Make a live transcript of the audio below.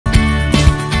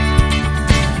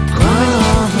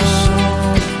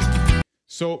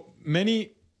So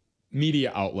many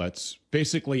media outlets,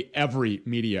 basically every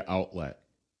media outlet,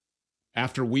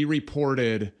 after we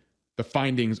reported the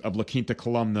findings of La Quinta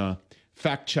Columna,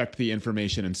 fact-checked the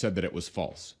information and said that it was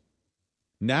false.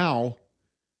 Now,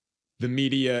 the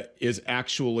media is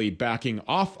actually backing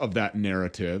off of that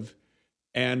narrative,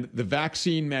 and the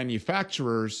vaccine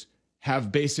manufacturers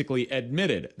have basically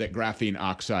admitted that graphene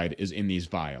oxide is in these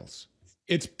vials.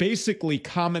 It's basically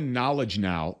common knowledge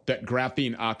now that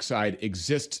graphene oxide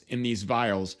exists in these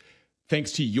vials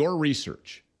thanks to your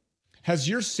research. Has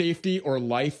your safety or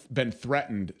life been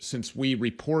threatened since we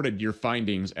reported your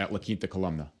findings at La Quinta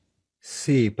Columna?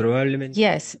 Sí, probablemente.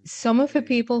 Yes, some of the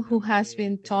people who has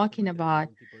been talking about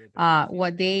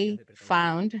what they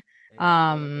found,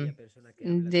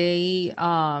 they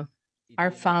are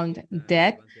found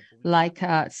dead, like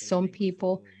some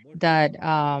people that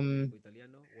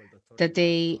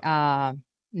they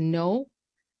know.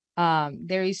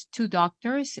 There is two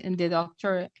doctors, and the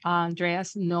doctor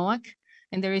Andreas Noack,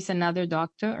 and there is another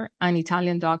doctor, an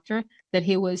Italian doctor, that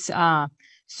he was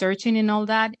searching and all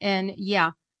that. And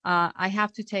yeah, I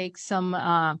have to take some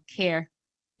care,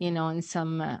 and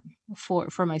some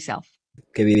for myself.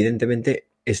 Que evidentemente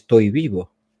estoy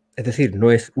vivo. Es decir,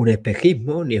 no es un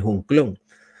espejismo ni es un clon.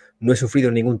 No he sufrido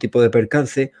ningún tipo de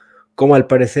percance, como al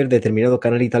parecer determinado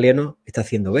canal italiano está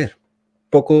haciendo ver.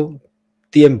 Poco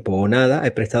tiempo o nada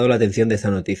he prestado la atención de esa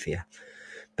noticia.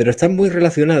 Pero está muy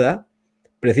relacionada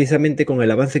precisamente con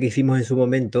el avance que hicimos en su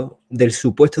momento del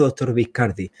supuesto doctor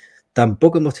Biscardi.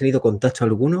 Tampoco hemos tenido contacto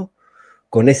alguno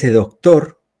con ese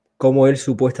doctor, como él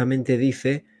supuestamente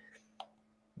dice.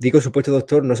 Digo supuesto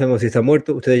doctor, no sabemos si está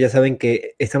muerto. Ustedes ya saben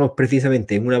que estamos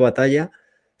precisamente en una batalla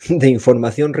de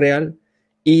información real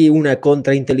y una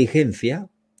contrainteligencia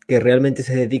que realmente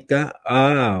se dedica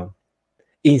a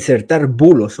insertar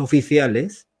bulos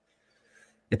oficiales,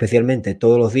 especialmente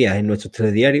todos los días en nuestros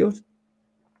telediarios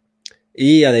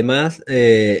y además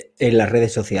en las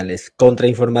redes sociales.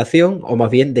 Contrainformación o más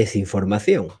bien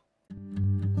desinformación.